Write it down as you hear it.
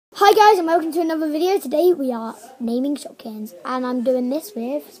Hi guys and welcome to another video. Today we are naming shopkins and I'm doing this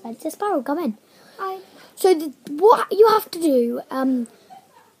with Spencer Sparrow. Come in. Hi. So what you have to do,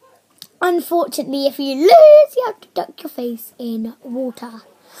 unfortunately if you lose you have to duck your face in water.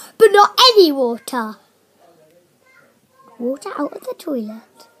 But not any water. Water out of the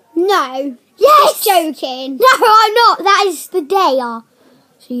toilet. No. Yes! You're joking. No, I'm not. That is the dare.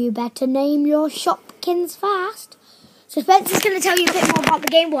 So you better name your shopkins fast. So Spencer's going to tell you a bit more about the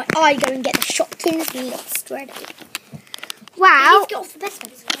game while I go and get the shopkins list ready. Wow. Let's get off the bed,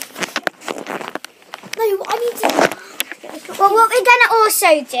 Spencer. No, I need to... Well, what we're going to also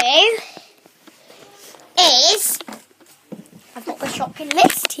do is... I've got the shopkin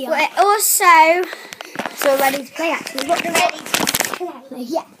list here. We're also... So we're ready to play, actually. We're ready to play.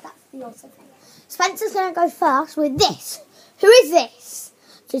 Yeah, that's the awesome thing. Spencer's going to go first with this. Who is this?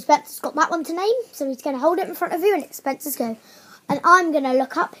 So Spencer's got that one to name, so he's going to hold it in front of you and it's Spencer's go. And I'm going to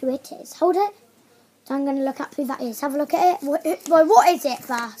look up who it is. Hold it. So I'm going to look up who that is. Have a look at it. What is it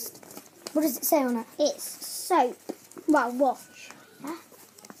first? What does it say on it? It's soap. Well, wash. Yeah.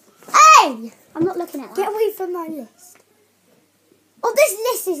 Hey! I'm not looking at that. Get away from my list. Oh, this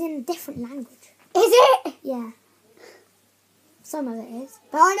list is in a different language. Is it? Yeah. Some of it is.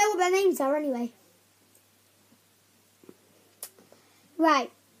 But I know what their names are anyway. Right.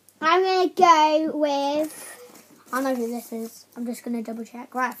 I'm going to go with... I know who this is. I'm just going to double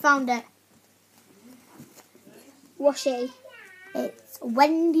check. Right, found it. Washy. It's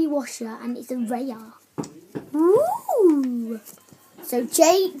Wendy Washer and it's a rare. Ooh. So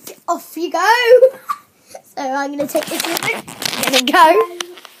Jake, off you go. So I'm going to take this with me. I'm going to go.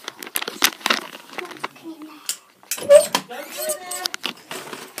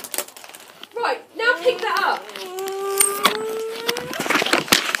 Right, now pick that up.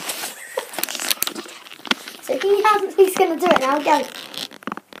 So he's going to do it now. Go.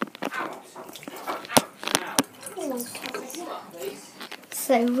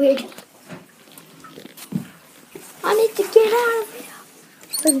 So weird. I need to get out of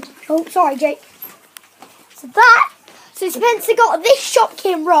here. Oh, sorry, Jake. So Spencer got this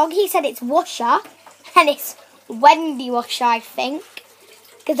shopkin wrong. He said it's Washer, and it's Wendy Washer, I think,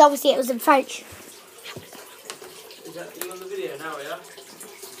 because obviously it was in French. Is that you on the video now, yeah?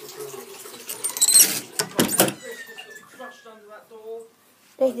 Crushed under that door.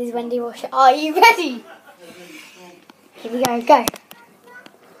 This is Wendy Washer. Are you ready? Here we go. Go.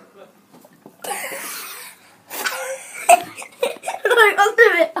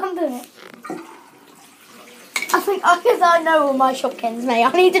 I'm doing it. I think because I know all my shopkins, mate.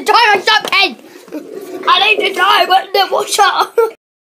 I need to try my shopkin. I need to try Wendy Washer.